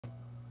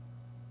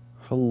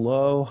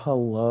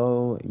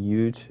Hello,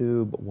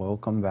 YouTube.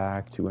 Welcome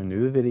back to a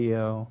new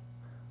video.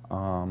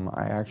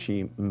 I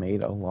actually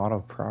made a lot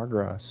of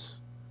progress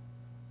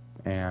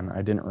and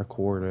I didn't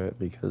record it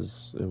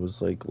because it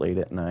was like late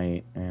at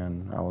night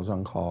and I was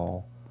on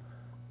call.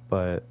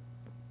 But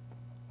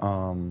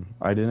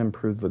I did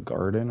improve the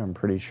garden. I'm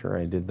pretty sure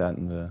I did that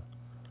in the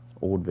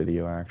old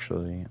video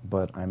actually.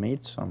 But I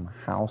made some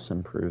house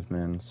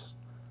improvements.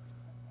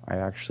 I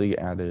actually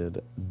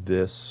added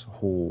this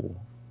whole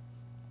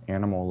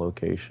animal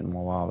location.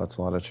 Well, wow, that's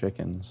a lot of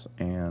chickens.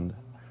 And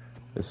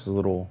this is a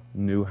little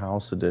new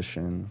house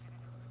edition,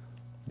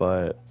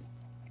 but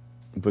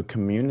the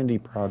community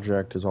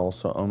project is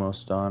also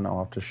almost done. I'll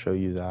have to show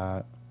you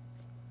that.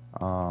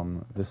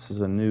 This is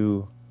a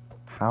new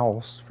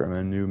house from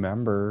a new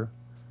member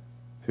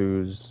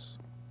who's,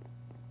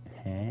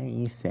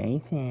 hey,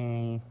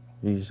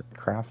 he's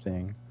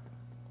crafting.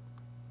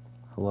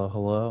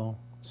 Hello.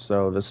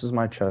 So this is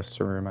my chest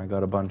room. I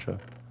got a bunch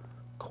of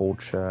coal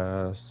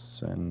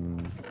chests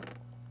and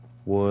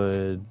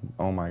wood.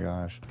 Oh my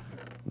gosh.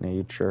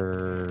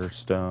 Nature,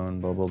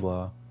 stone, blah blah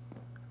blah.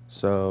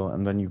 So,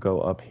 and then you go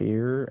up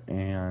here,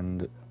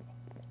 and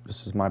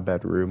this is my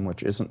bedroom,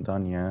 which isn't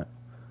done yet.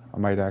 I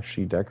might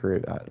actually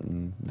decorate that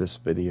in this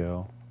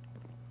video.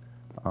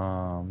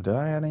 Did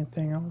I add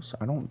anything else?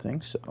 I don't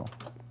think so.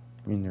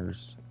 I mean,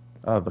 there's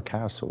the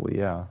castle,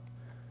 yeah.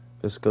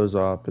 This goes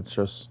up. It's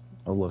just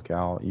a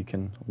lookout. You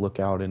can look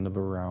out into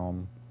the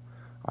realm.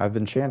 I've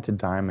enchanted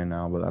diamond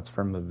now, but that's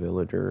from the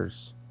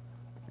villagers.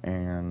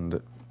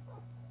 And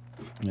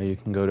yeah, you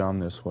can go down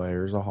this way.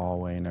 There's a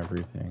hallway and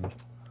everything.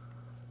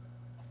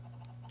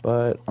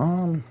 But,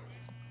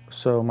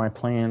 so my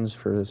plans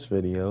for this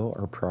video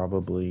are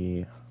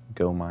probably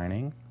go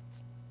mining,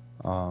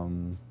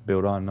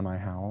 build onto my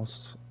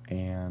house,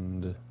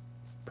 and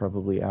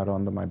probably add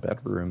onto my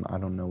bedroom. I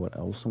don't know what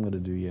else I'm going to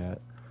do yet.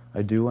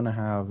 I do want to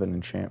have an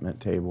enchantment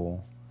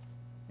table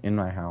in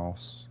my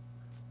house,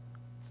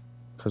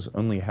 because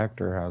only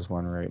Hector has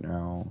one right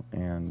now,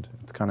 and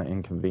it's kind of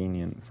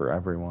inconvenient for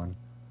everyone.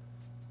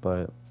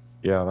 But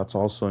yeah, that's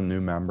also a new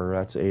member.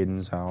 That's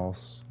Aiden's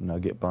house,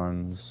 Nugget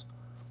Buns.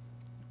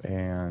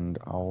 And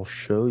I'll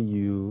show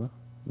you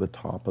the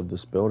top of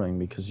this building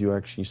because you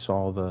actually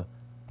saw the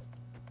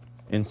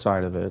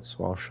inside of it,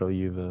 so I'll show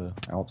you the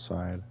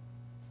outside.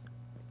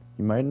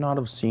 You might not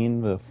have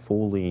seen the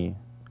fully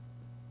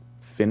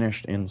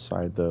finished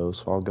inside though,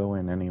 so I'll go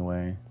in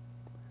anyway.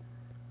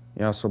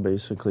 Yeah, so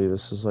basically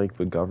this is like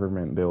the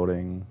government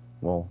building,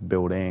 well,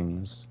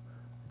 buildings.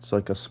 It's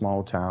like a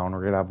small town.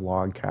 We're gonna have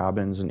log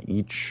cabins, and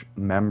each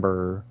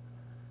member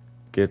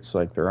gets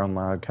like their own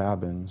log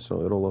cabin,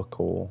 so it'll look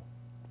cool.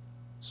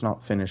 It's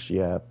not finished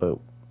yet, but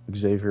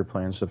Xavier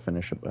plans to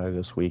finish it by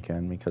this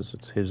weekend because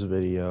it's his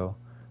video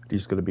that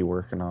he's gonna be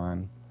working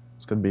on.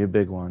 It's gonna be a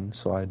big one,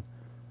 so I'd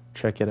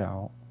check it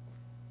out.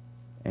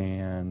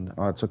 And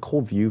it's a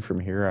cool view from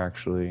here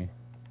actually.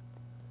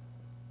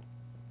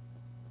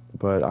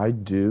 But I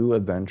do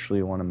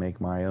eventually want to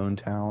make my own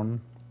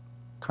town,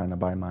 kind of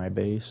by my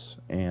base,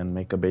 and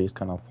make a base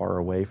kind of far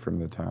away from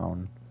the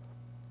town.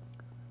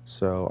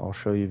 So I'll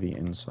show you the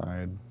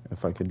inside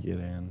if I could get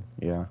in.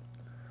 Yeah.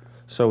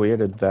 So we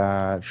added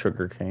that,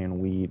 sugarcane,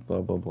 wheat,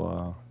 blah blah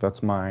blah.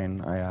 That's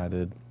mine. I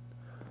added.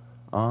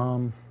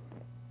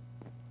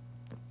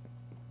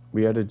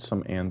 We added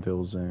some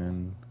anvils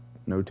in.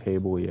 No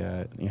table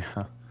yet.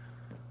 Yeah.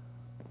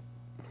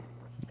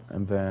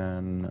 And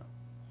then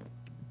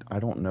I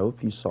don't know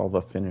if you saw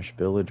the finished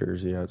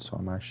villagers yet, so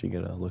I'm actually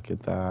gonna look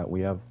at that. We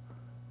have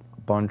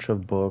a bunch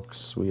of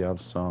books. We have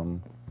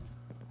some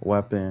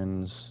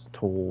weapons,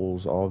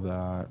 tools, all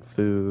that,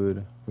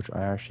 food, which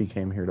I actually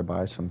came here to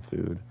buy some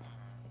food.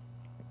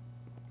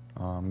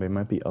 They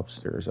might be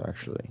upstairs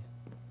actually.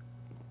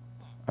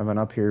 And then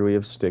up here we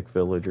have stick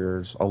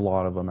villagers, a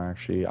lot of them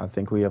actually. I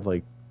think we have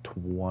like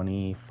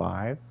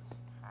 25.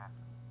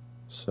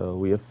 So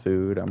we have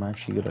food. I'm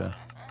actually gonna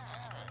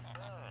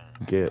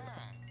get,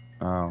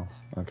 oh,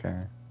 okay.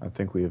 I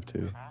think we have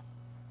 2.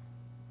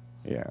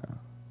 Yeah.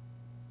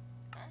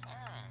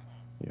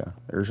 Yeah,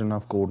 there's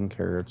enough golden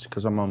carrots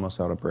because I'm almost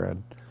out of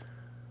bread.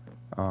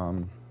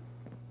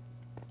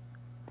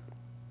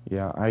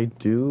 Yeah, I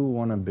do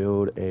want to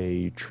build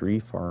a tree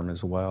farm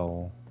as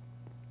well.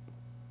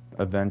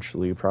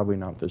 Eventually, probably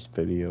not this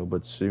video,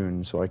 but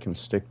soon, so I can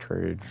stick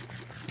trade.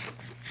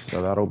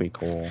 So that'll be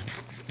cool.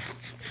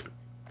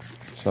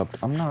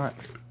 Except I'm not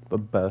the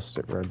best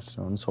at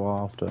redstone, so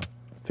I'll have to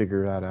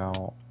figure that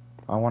out.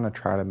 I want to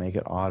try to make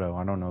it auto.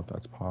 I don't know if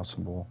that's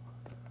possible,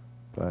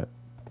 but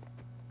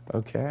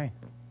okay.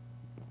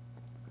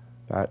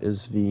 That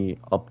is the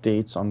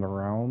updates on the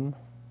realm.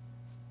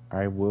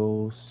 I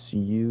will see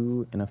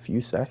you in a few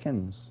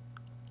seconds.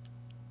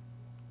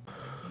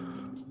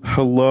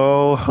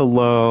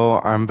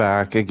 Hello, I'm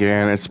back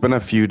again. It's been a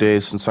few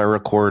days since I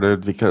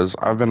recorded because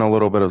I've been a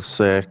little bit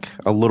sick.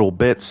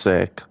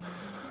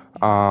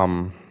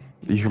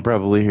 You can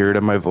probably hear it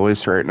in my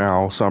voice right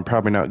now, so I'm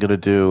probably not gonna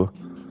do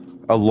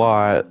a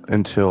lot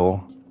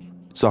until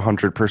it's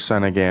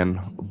 100% again.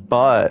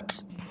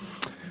 But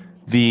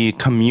the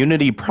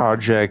community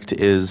project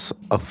is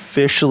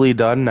officially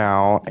done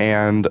now,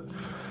 and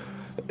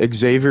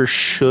Xavier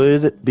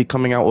should be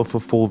coming out with a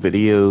full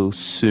video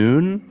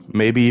soon,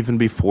 maybe even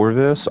before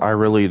this. I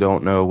really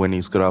don't know when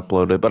he's gonna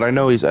upload it, but I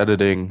know he's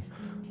editing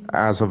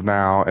as of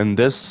now, and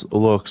this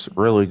looks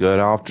really good.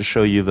 I'll have to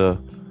show you the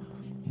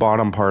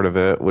bottom part of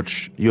it,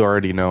 which you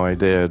already know I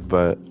did,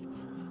 but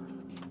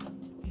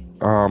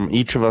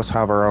each of us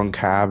have our own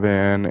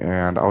cabin,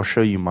 and I'll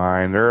show you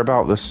mine. They're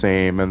about the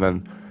same, and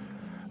then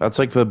that's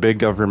like the big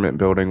government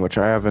building, which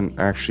I haven't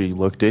actually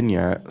looked in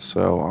yet,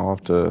 so I'll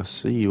have to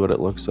see what it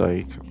looks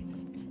like.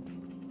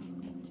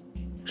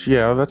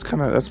 Yeah, that's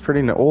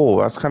pretty, oh,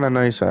 that's kind of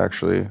nice,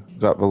 actually.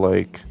 Got the,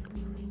 like,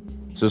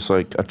 just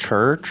like a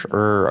church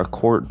or a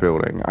court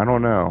building. I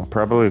don't know.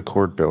 Probably a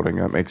court building.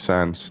 That makes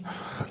sense.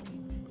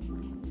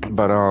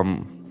 But,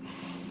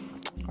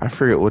 I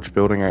forget which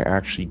building I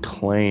actually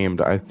claimed.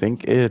 I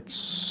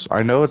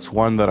know it's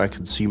one that I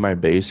could see my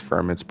base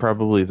from. It's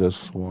probably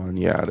this one.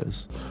 Yeah, it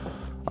is.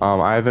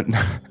 I haven't,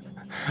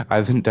 I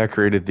haven't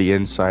decorated the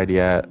inside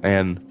yet,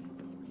 and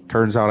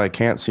turns out I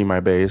can't see my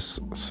base,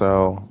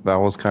 so that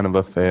was kind of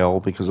a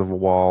fail because of a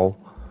wall.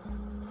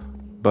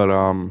 But,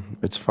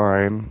 it's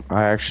fine.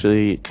 I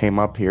actually came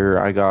up here,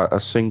 I got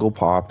a single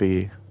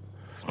poppy,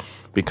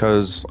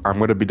 because I'm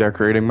going to be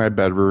decorating my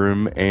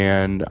bedroom,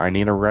 and I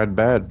need a red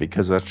bed,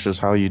 because that's just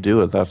how you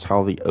do it. That's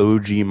how the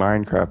OG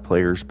Minecraft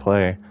players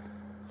play.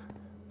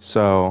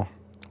 So,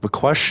 the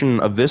question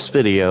of this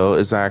video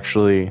is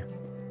actually,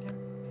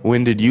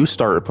 when did you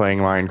start playing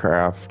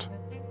Minecraft?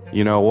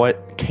 You know,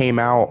 what came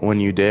out when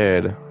you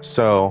did?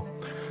 So,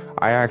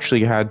 I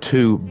actually had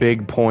 2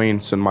 big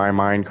points in my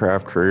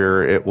Minecraft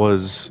career. It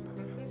was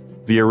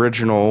the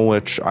original,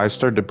 which I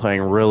started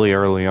playing really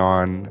early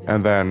on,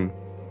 and then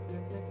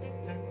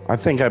I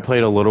think I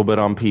played a little bit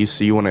on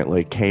PC when it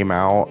like came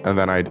out, and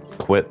then I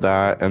quit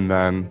that, and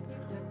then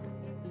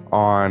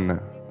on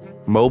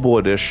mobile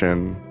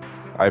edition,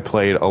 I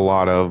played a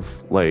lot of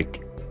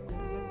like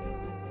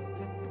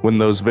when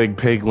those big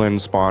piglin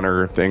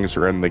spawner things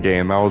are in the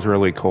game. That was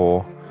really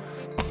cool.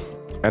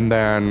 And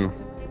then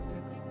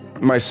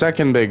my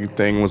second big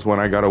thing was when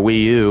I got a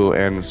Wii U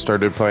and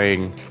started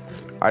playing,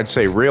 I'd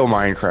say, real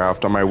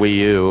Minecraft on my Wii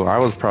U. I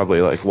was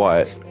probably like,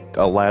 what,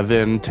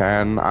 11,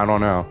 10? I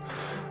don't know.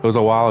 It was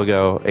a while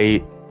ago,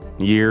 8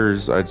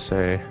 years, I'd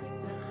say.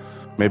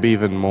 Maybe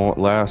even more,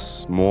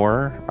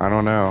 more. I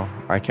don't know.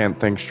 I can't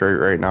think straight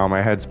right now.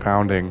 My head's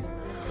pounding.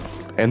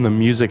 And the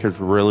music is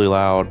really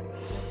loud.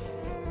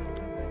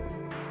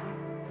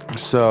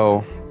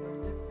 So,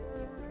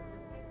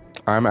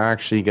 I'm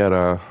actually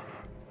gonna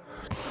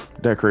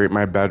decorate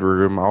my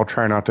bedroom. I'll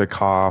try not to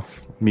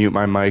cough, mute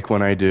my mic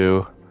when I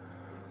do.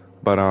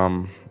 But,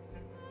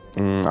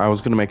 I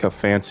was gonna make a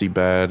fancy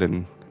bed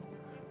and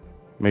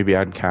maybe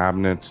add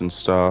cabinets and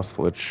stuff,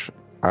 which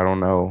I don't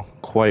know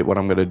quite what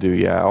I'm gonna do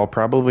yet. I'll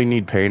probably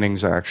need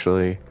paintings,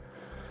 actually.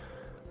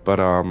 But,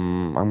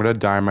 I'm gonna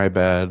dye my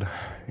bed.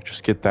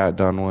 Just get that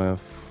done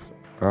with.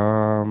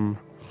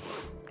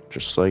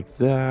 Just like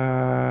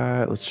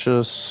that.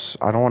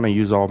 I don't want to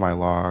use all my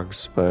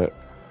logs, but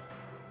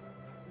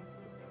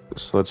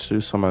so let's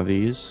do some of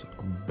these.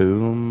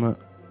 Boom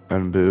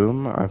and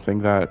boom. I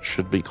think that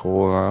should be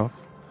cool enough.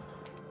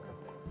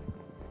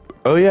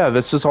 Oh yeah,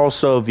 this is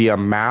also the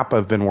map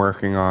I've been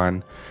working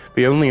on.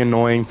 The only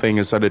annoying thing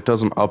is that it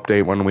doesn't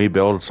update when we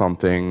build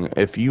something.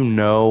 If you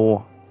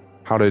know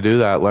how to do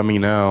that, let me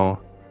know.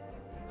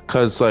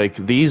 Because, like,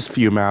 these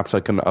few maps I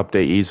can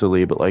update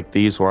easily, but, like,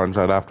 these ones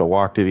I'd have to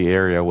walk to the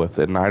area with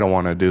it, and I don't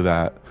want to do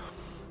that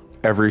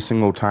every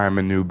single time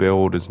a new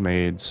build is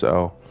made,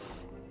 so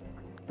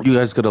you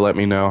guys gotta let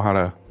me know how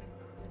to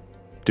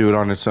do it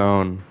on its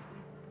own.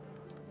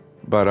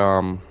 But,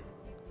 I'm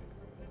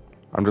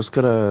just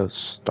gonna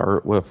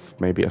start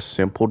with maybe a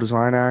simple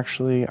design,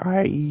 actually.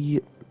 I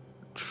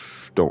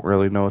don't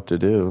really know what to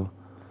do.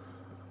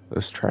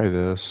 Let's try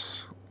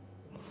this.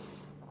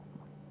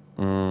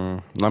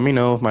 Let me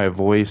know if my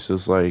voice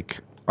is, like,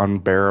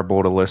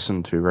 unbearable to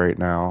listen to right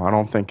now. I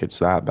don't think it's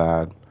that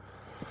bad.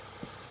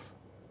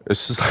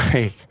 This is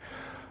like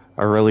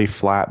a really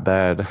flat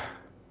bed.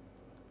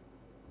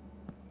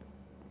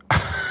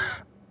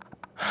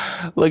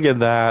 Look at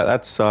that.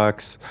 That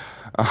sucks.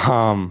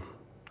 I'll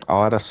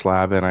add a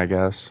slab in, I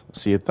guess.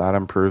 See if that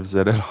improves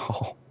it at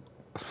all.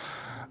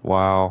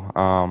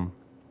 Wow.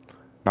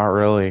 Not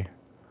really.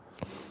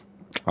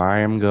 I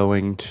am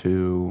going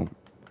to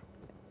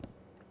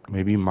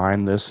maybe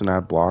mine this and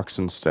add blocks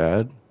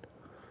instead.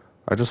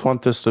 I just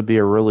want this to be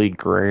a really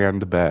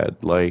grand bed.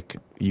 Like,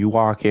 you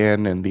walk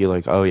in and be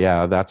like, oh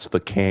yeah, that's the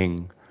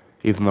king.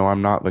 Even though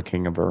I'm not the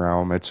king of the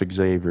realm, it's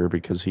Xavier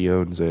because he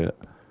owns it.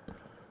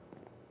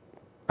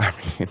 I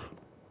mean,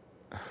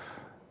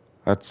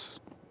 that's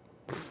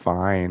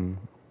fine.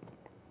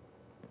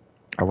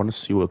 I want to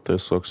see what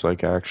this looks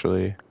like,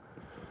 actually.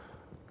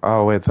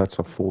 Oh, wait, that's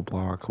a full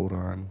block. Hold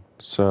on.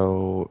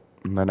 So,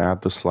 and then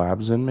add the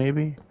slabs in,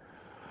 maybe?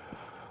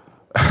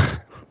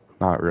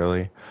 Not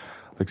really.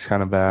 Looks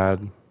kind of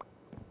bad.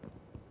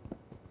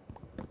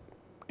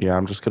 yeah,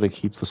 I'm just gonna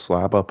keep the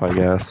slab up, I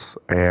guess,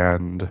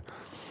 and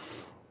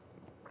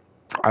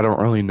I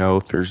don't really know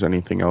if there's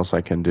anything else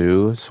I can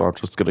do, so I'm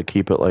just gonna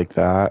keep it like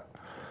that.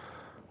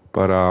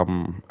 But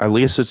at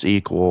least it's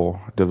equal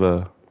to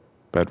the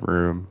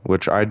bedroom,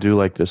 which I do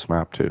like this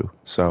map too.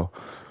 So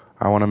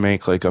I want to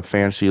make like a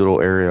fancy little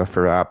area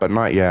for that, but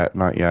not yet,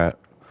 not yet.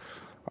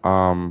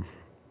 Um,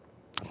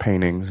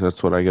 Paintings,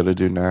 that's what I gotta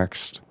do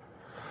next.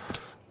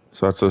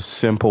 So that's a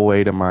simple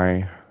way to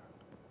my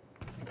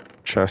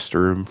chest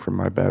room from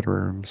my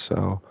bedroom.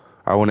 So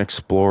I went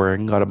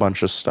exploring, got a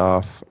bunch of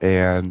stuff.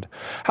 And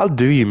how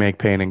do you make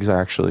paintings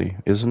actually?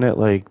 Isn't it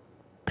like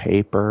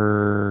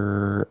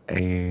paper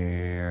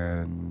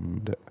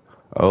and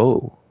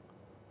oh.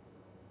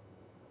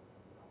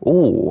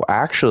 Oh,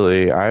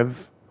 actually,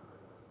 I've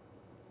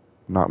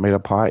not made a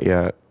pot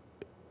yet.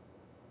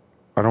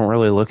 I don't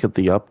really look at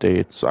the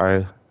updates.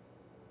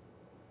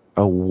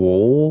 A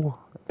wool?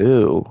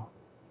 Ew.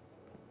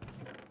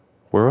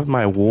 Where would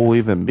my wool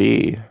even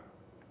be?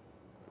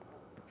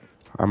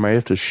 I might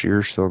have to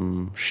shear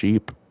some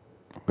sheep.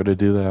 I'm gonna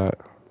do that.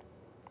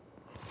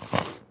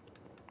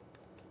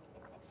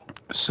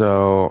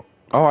 So,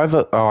 I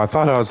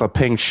thought I was a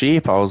pink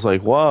sheep. I was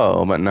like,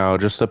 whoa, but no,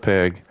 just a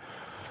pig.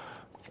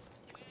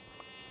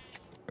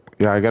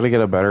 Yeah, I gotta get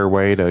a better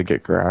way to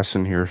get grass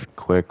in here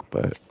quick,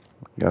 but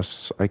I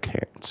guess I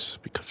can't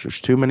because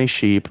there's too many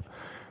sheep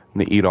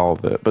and they eat all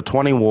of it. But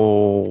 20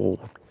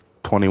 wool,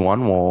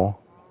 21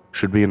 wool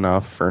should be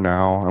enough for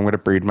now. I'm gonna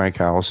breed my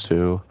cows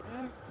too.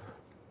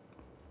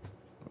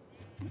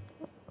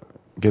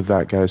 Give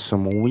that guy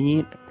some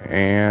wheat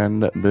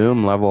and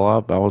boom, level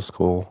up. That was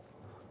cool.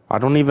 I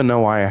don't even know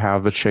why I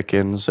have the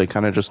chickens. They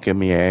kind of just give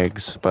me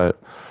eggs,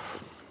 but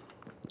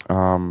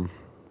I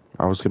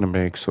was gonna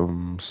make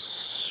some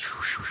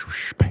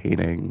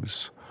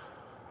paintings.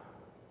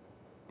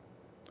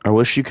 I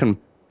wish you can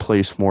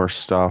place more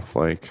stuff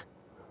like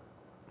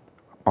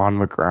on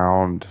the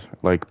ground,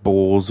 like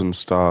bowls and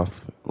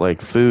stuff,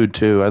 like food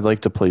too. I'd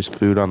like to place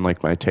food on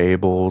like my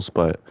tables,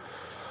 but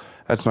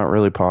that's not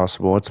really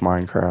possible. It's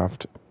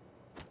Minecraft.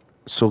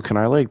 So can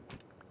I like,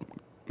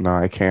 no,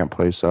 I can't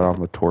place that on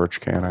the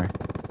torch, can I?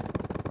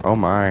 Oh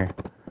my.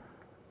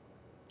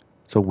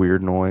 It's a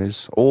weird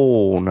noise.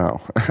 Oh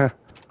no.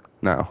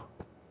 No.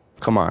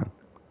 Come on.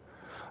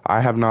 I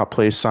have not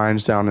placed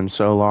signs down in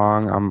so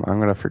long. I'm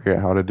gonna forget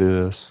how to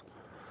do this.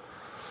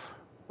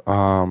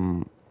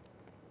 Um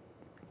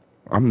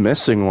I'm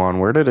missing one.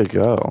 Where did it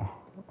go?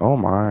 Oh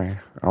my.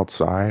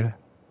 Outside.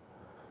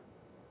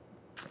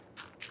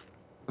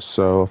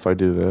 So if I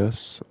do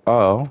this.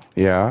 Oh,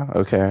 yeah,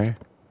 okay.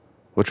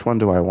 Which one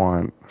do I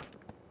want?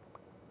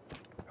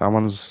 That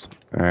one's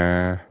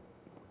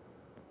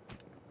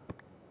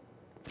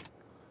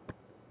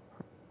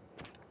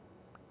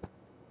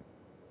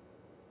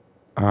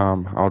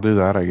I'll do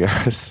that, I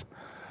guess.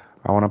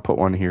 I want to put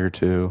one here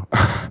too.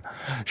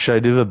 Should I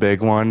do the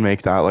big one?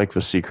 Make that like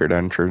the secret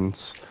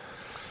entrance?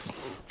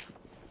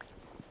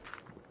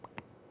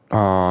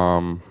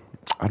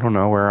 I don't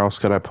know. Where else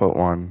could I put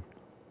one?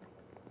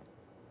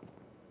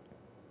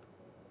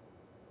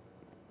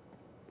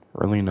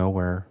 Really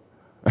nowhere.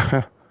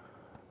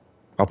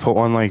 I'll put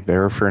one like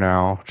there for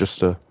now, just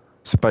to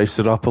spice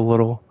it up a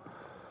little.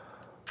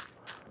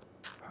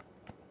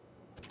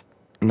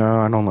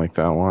 No, I don't like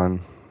that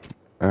one.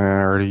 I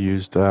already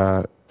used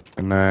that.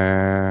 And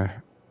no.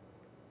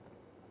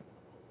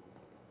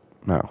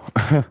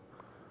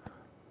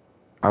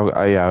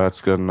 Yeah,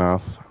 that's good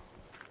enough.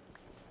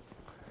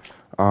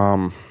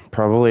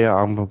 Probably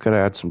I'm gonna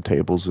add some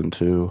tables in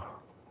too.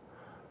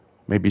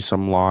 Maybe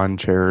some lawn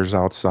chairs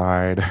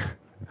outside.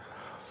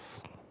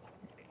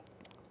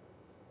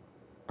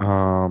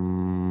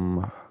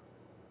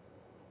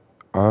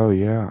 Oh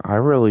yeah,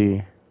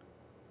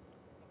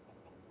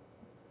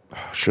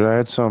 should I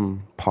add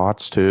some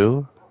pots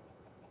too?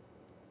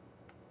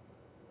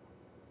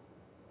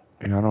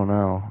 Yeah, I don't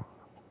know.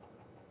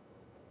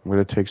 I'm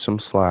gonna take some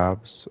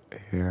slabs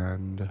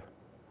and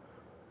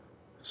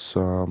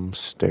some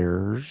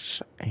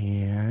stairs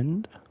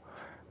and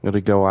I'm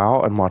gonna go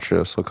out and watch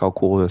this. Look how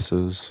cool this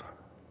is.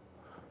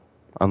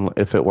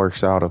 If it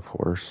works out, of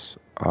course.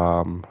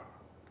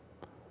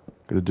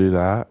 Gonna do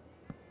that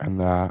and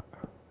that.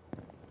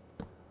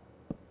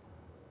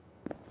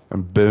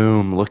 And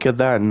boom, look at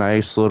that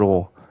nice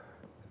little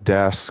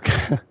desk.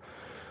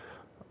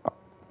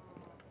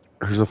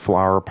 There's a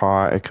flower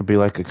pot. It could be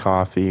like a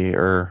coffee,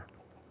 or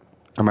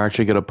I'm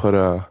actually gonna put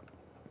a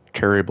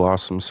cherry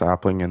blossom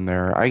sapling in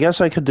there. I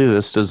guess I could do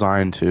this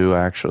design too,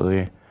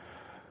 actually.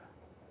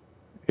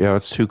 Yeah,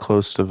 it's too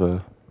close to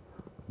the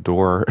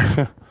door.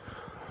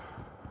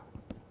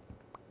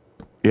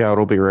 Yeah,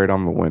 it'll be right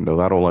on the window.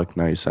 That'll look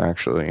nice,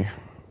 actually.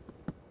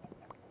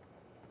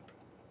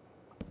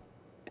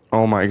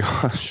 Oh my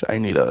gosh, I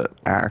need a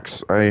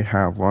axe. I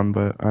have one,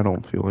 but I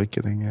don't feel like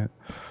getting it.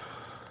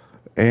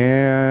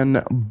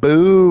 And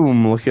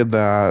boom, look at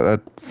that.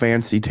 That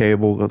fancy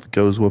table that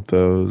goes with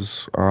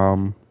those.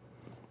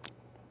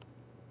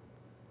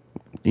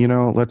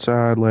 Let's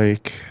add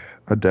like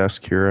a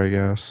desk here, I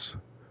guess.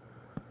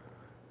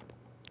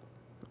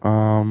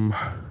 Um,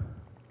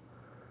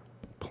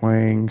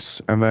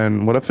 planks, and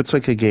then what if it's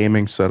like a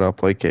gaming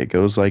setup? Like it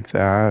goes like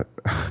that.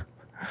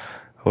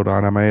 Hold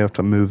on, I may have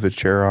to move the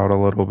chair out a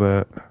little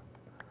bit.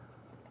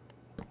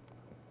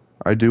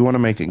 I do want to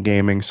make a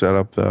gaming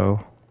setup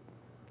though.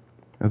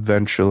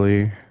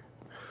 Eventually.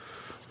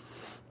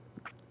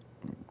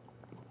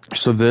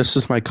 So this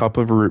is my cup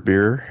of root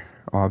beer,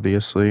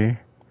 obviously.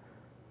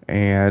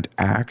 And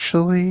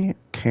actually,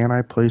 can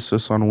I place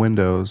this on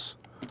Windows?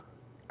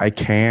 I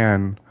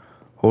can.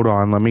 Hold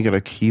on, let me get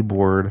a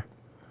keyboard.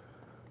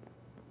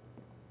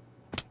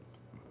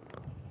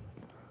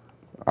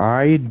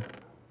 I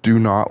do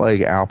not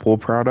like Apple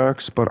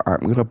products, but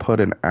I'm gonna put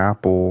an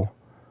Apple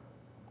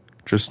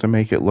just to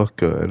make it look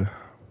good.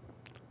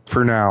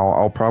 For now,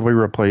 I'll probably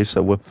replace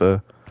it with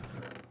the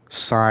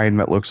sign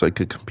that looks like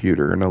a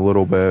computer in a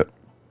little bit.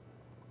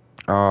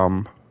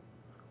 Yeah,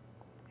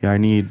 I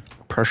need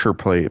pressure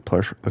plate.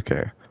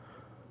 Okay.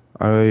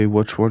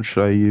 Which one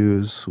should I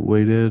use?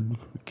 Weighted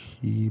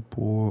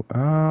keyboard.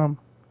 And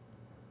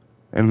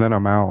then a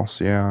mouse.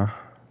 Yeah.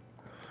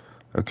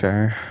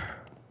 Okay.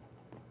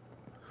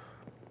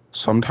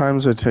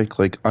 Sometimes I take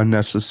like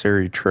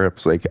unnecessary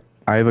trips. Like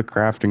I have a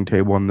crafting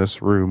table in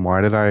this room.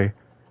 Why did I?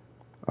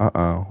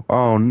 Uh-oh.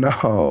 Oh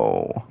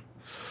no.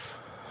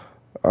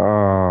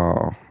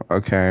 Oh.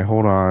 Okay.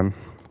 Hold on.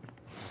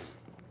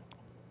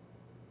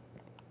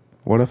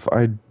 What if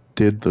I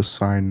did the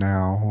sign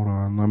now? Hold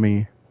on. Let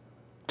me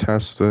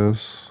test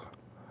this.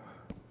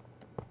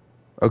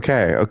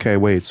 Okay,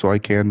 wait, so I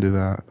can do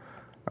that.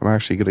 I'm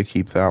actually gonna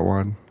keep that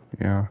one.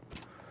 Yeah.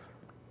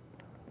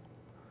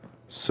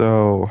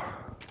 So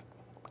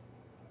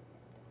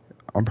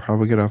I'm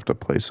probably gonna have to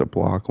place a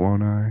block,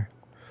 won't I?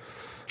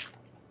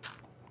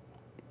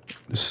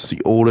 This is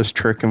the oldest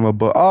trick in the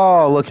book.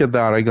 Oh, look at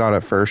that. I got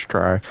it first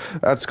try.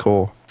 That's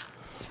cool.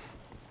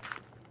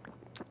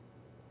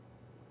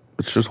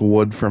 It's just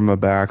wood from the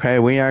back. Hey,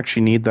 we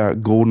actually need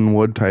that golden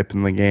wood type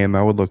in the game.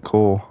 That would look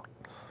cool.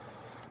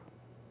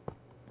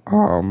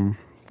 I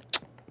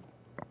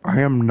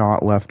am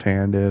not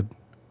left-handed.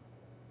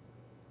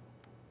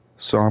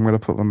 So I'm gonna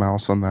put my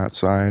mouse on that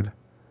side.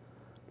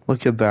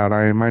 Look at that.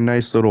 My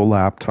nice little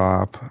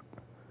laptop.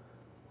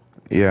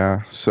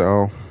 Yeah,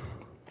 so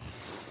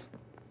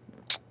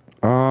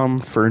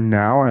for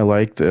now I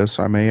like this.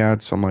 I may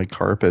add some like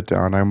carpet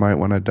down. I might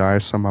want to dye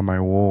some of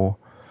my wool.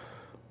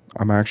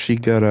 I'm actually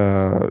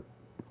gonna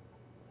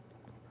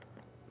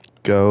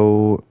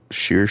go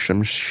shear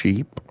some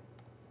sheep.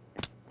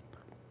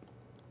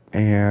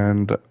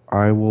 And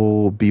I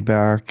will be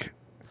back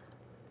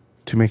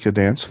to make a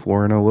dance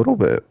floor in a little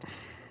bit.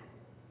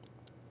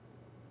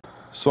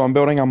 So I'm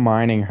building a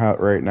mining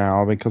hut right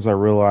now because I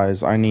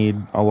realize I need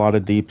a lot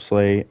of deep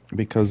slate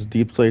because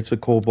deep slate's a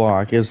cool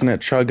block, isn't it,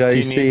 Chug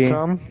Icy? Do you need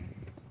some?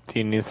 Do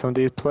you need some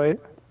deep plate?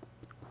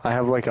 I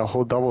have like a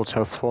whole double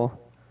chest full.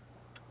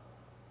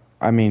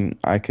 I mean,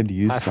 I could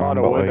use I some, fought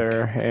a but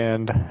wither,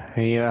 and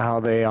you know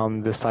how they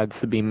decides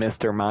to be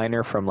Mr.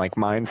 Miner from like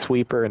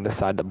Minesweeper and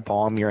decide to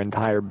bomb your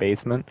entire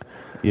basement?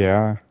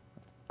 yeah.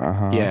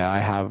 Uh-huh. Yeah, I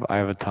have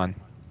a ton.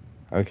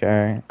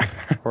 Okay.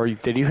 Or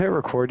did you hit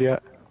record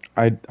yet?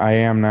 I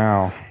am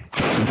now.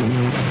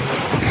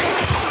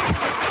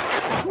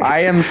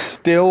 I am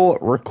still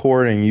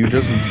recording. You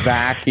just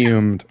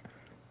vacuumed.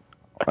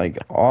 Like,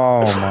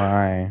 oh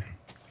my.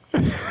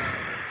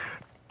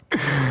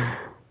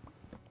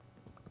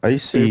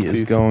 Icy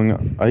is going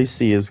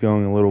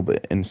a little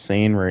bit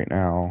insane right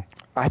now.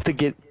 I have to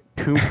get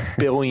 2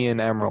 billion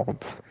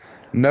emeralds.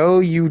 No,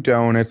 you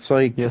don't. It's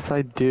like Yes,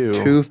 I do.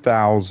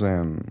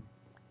 2,000.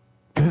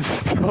 You're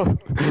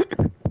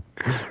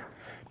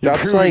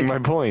That's proving like my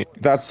point.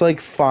 That's like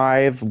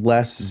 5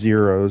 less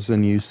zeros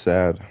than you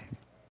said.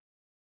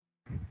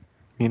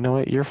 You know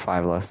what? You're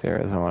 5 less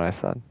zeros than what I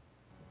said.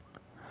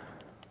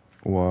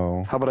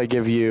 Whoa. How about I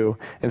give you,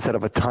 instead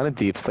of a ton of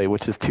deep slate,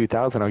 which is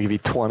 2,000, I'll give you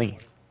 20.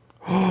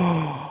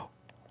 Yeah,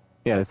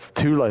 it's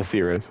 2 less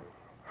zeros.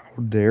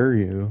 How dare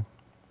you?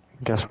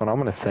 Guess what I'm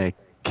gonna say?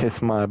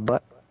 Kiss my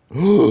butt.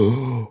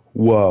 Whoa.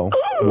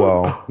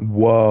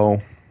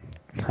 Whoa.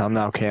 I'm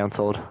now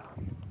canceled.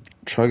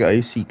 Chug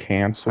Icy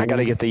canceled. I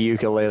gotta get the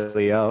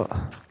ukulele out.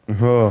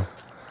 I'm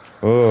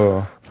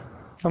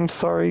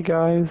sorry,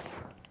 guys.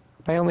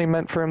 I only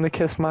meant for him to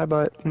kiss my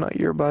butt, not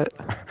your butt.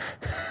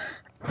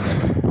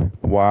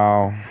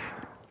 Wow.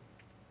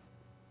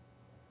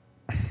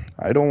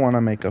 I don't want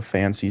to make a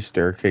fancy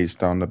staircase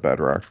down to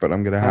bedrock, but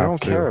I'm gonna have to. I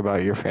don't care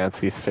about your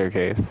fancy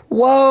staircase.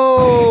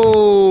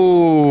 Whoa!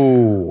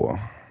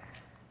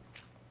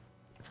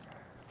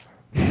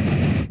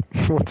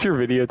 What's your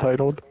video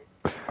titled?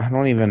 I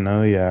don't even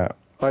know yet.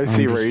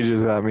 Icy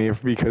rages at me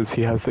because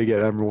he has to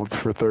get emeralds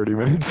for 30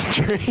 minutes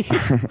straight.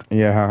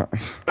 Yeah.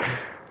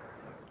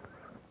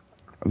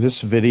 This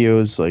video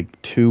is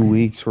like 2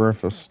 weeks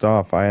worth of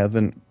stuff. I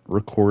haven't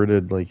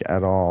recorded like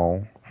at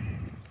all.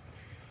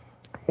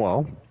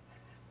 Well,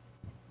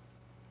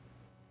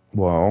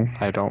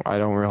 I don't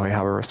really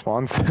have a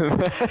response to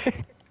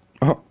that.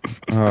 Oh.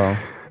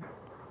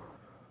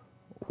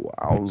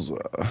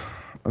 Wowza.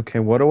 Okay,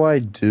 what do I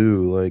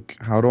do? Like,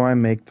 how do I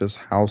make this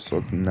house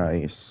look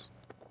nice?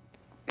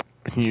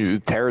 You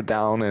tear it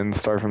down and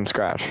start from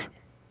scratch.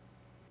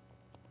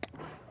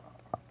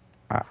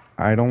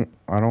 I don't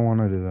want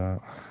to do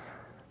that.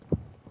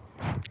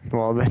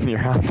 Well, then your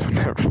house would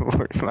never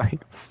look nice.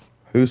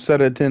 Who said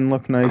it didn't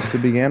look nice to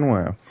begin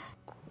with?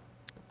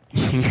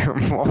 Your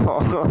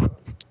mom.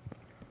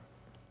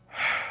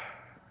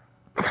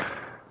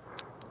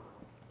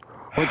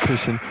 Look,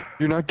 Christian,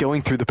 you're not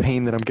going through the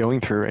pain that I'm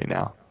going through right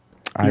now.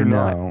 You're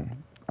not.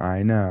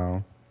 I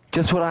know.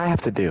 Guess what I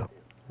have to do?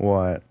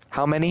 What?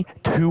 How many?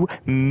 2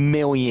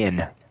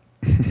 million.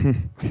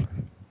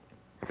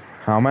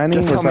 How many?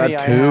 Guess Was how many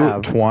that I 2?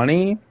 have.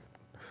 20?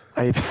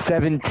 I have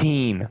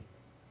 17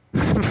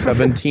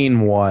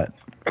 17 what?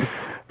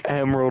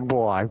 emerald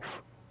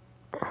blocks.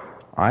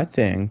 I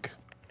think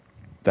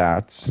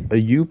that's a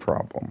you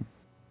problem.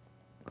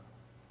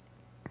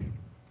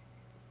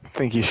 I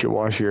think you should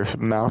wash your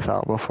mouth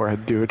out before I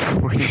do it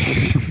for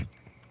you.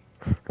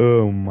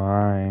 Oh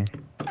my.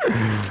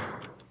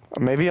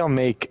 Maybe I'll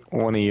make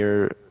one of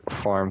your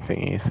farm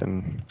thingies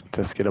and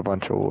just get a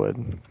bunch of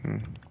wood.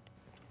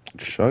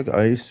 Chug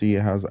Icy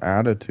has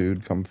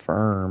attitude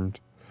confirmed.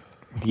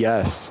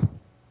 Yes.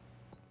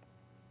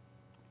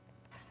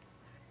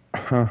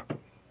 Huh.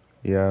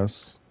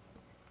 Yes.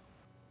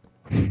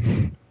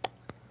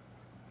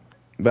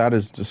 That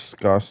is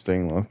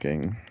disgusting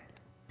looking.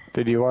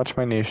 Did you watch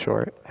my new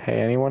short?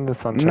 Hey, anyone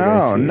that's on Chug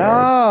No, Icy,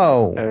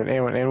 no!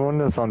 anyone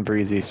that's on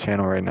Breezy's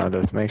channel right now,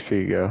 just make sure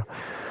you go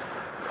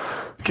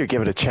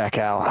give it a check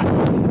out.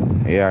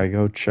 Yeah,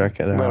 go check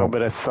it out. A little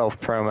bit of self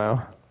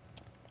promo.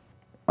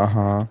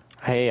 Uh-huh.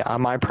 Hey,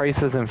 my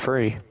price isn't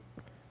free.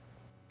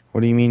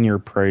 What do you mean your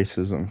price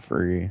isn't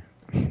free?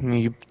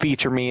 You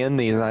feature me in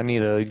these, I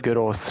need a good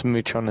old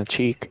smooch on the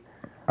cheek.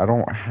 I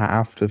don't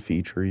have to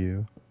feature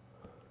you.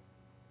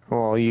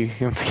 Well, you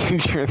can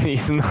feature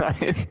these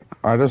nuts.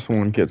 I just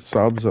wouldn't get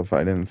subs if I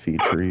didn't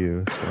feature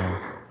you, so.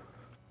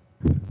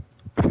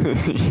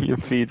 You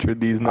featured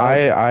these nuts.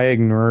 I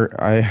ignored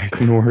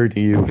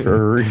you for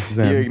a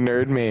reason. You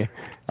ignored me.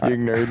 You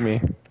ignored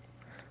me.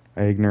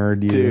 I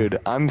ignored you. Dude,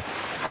 I'm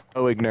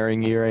so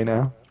ignoring you right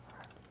now.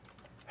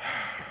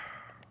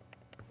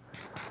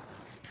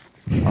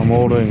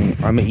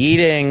 I'm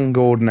eating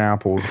golden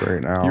apples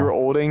right now. You're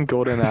holding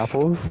golden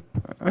apples?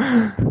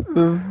 What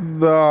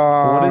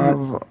is it?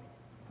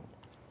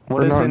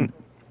 What isn't?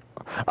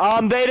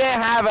 They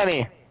didn't have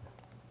any.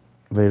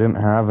 They didn't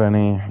have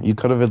any. You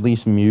could have at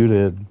least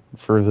muted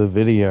for the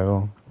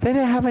video. They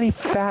didn't have any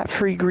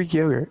fat-free Greek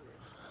yogurt.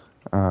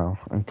 Oh,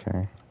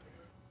 okay.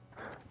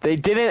 They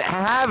didn't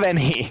have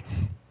any.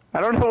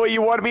 I don't know what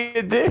you want me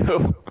to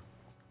do.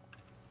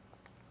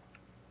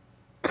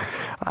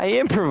 I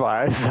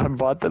improvised. I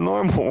bought the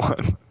normal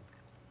one.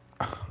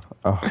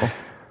 Oh.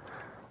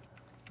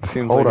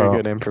 Seems Hold like up. a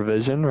good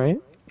improvisation, right?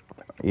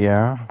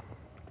 Yeah.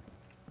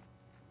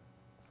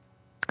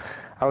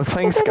 I was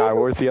playing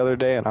Skywars the other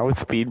day, and I was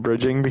speed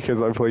bridging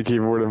because I play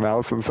keyboard and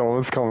mouse, and someone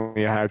was calling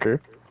me a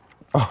hacker.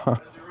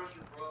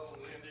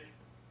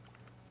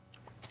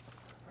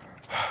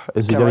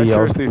 Is he Yeah, gonna I yell?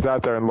 seriously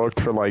sat there and looked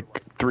for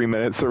like 3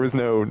 minutes. There was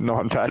no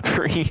non-fat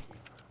free.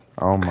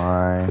 Oh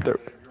my.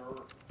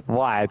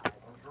 What?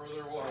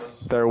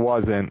 There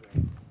wasn't.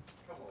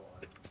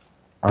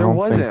 I There don't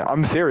wasn't. think-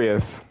 I'm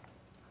serious.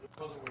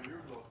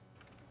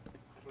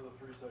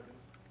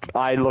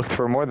 I looked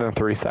for more than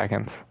 3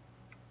 seconds.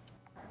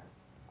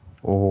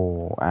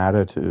 Oh,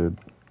 attitude.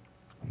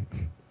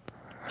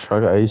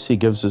 Chug Icy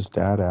gives his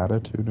dad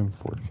attitude in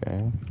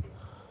 4K.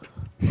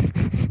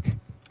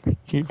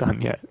 You done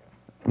yet?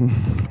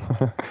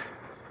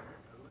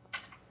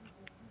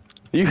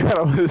 You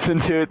gotta listen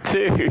to it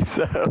too,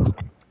 so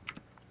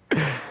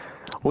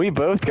we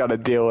both gotta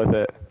deal with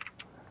it.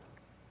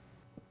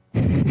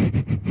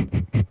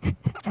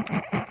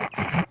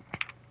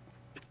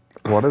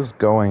 What is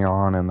going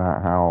on in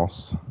that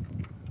house?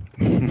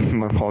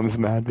 My mom's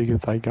mad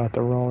because I got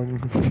the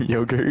wrong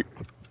yogurt.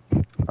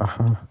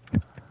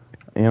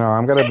 You know,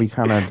 I'm gonna be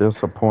kind of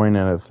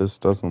disappointed if this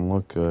doesn't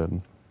look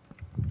good.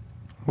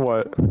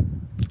 What?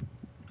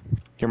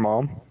 Your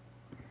mom?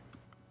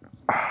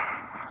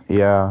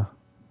 Yeah.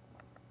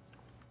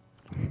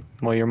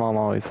 Well, your mom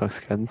always looks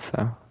good,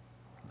 so.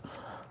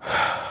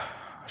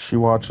 She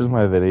watches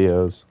my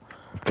videos.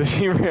 Does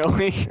she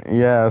really?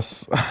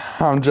 Yes.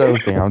 I'm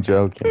joking,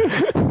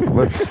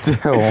 But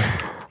still.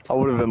 I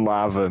would have been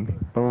laughing.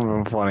 That would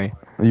have been funny.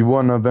 You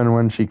wouldn't have been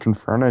when she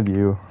confronted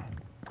you.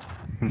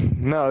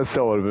 No, it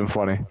still would have been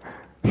funny.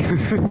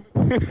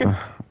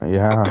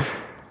 Yeah.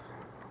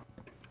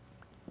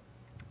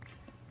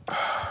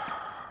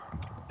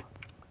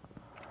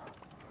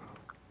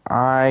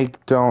 I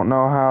don't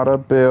know how to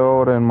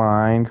build in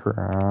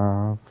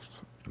Minecraft.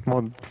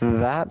 Well,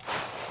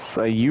 that's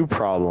a you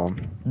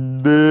problem.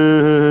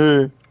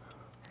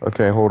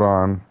 Okay, hold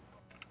on.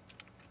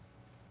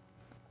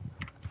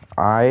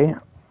 I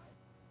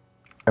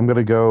am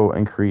gonna go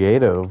in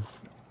creative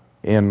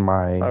in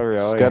my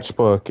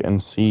sketchbook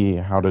and see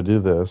how to do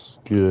this.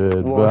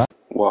 Goodbye.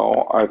 Well,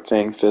 Well, I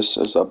think this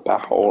is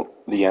about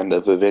the end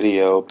of the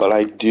video, but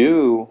I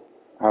do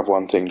have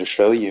one thing to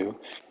show you.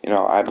 You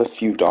know, I have a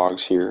few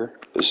dogs here.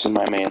 This is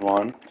my main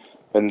one,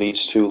 and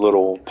these two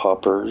little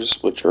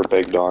puppers, which are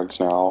big dogs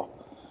now.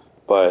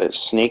 But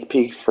sneak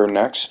peek for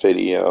next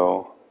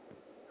video,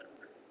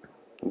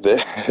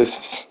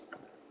 this.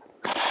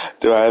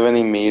 Do I have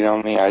any meat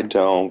on me? I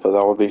don't, but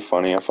that would be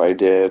funny if I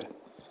did.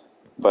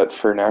 But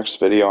for next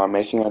video, I'm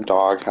making a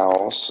dog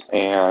house,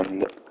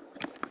 and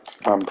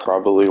I'm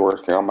probably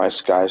working on my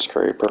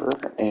skyscraper,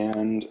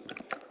 and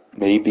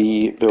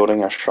maybe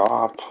building a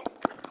shop.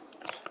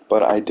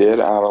 But I did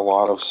add a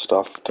lot of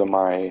stuff to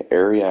my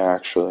area,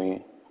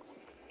 actually.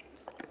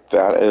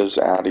 That is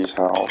Addie's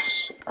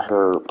house,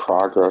 her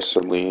progress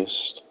at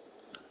least,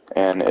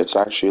 and it's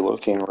actually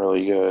looking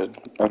really good.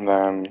 And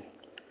then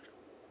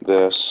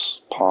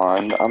this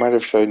pond, I might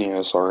have shown you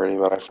this already,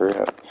 but I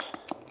forget.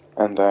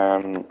 And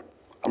then,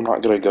 I'm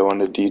not going to go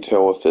into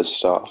detail with this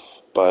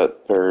stuff,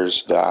 but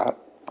there's that,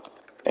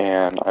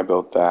 and I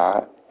built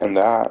that, and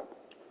that.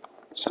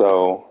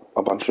 So,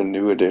 a bunch of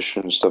new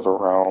additions to the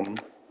realm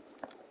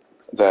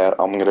that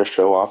I'm going to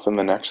show off in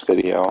the next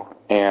video.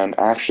 And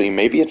actually,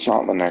 maybe it's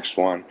not the next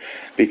one,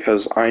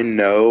 because I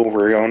know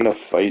we're going to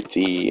fight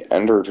the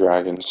Ender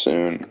Dragon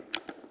soon.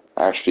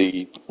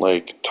 Actually,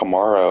 like,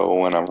 tomorrow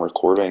when I'm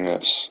recording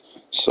this.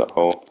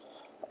 So,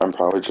 I'm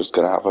probably just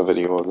going to have a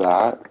video of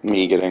that,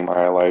 me getting my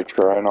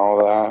Elytra and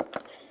all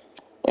that.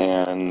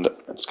 And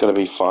it's going to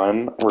be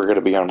fun. We're going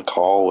to be on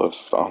call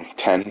with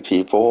 10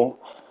 people.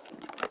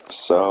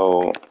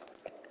 So,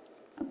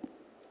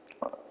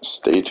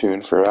 stay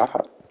tuned for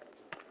that.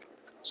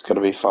 It's going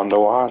to be fun to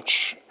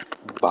watch.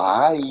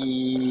 Bye.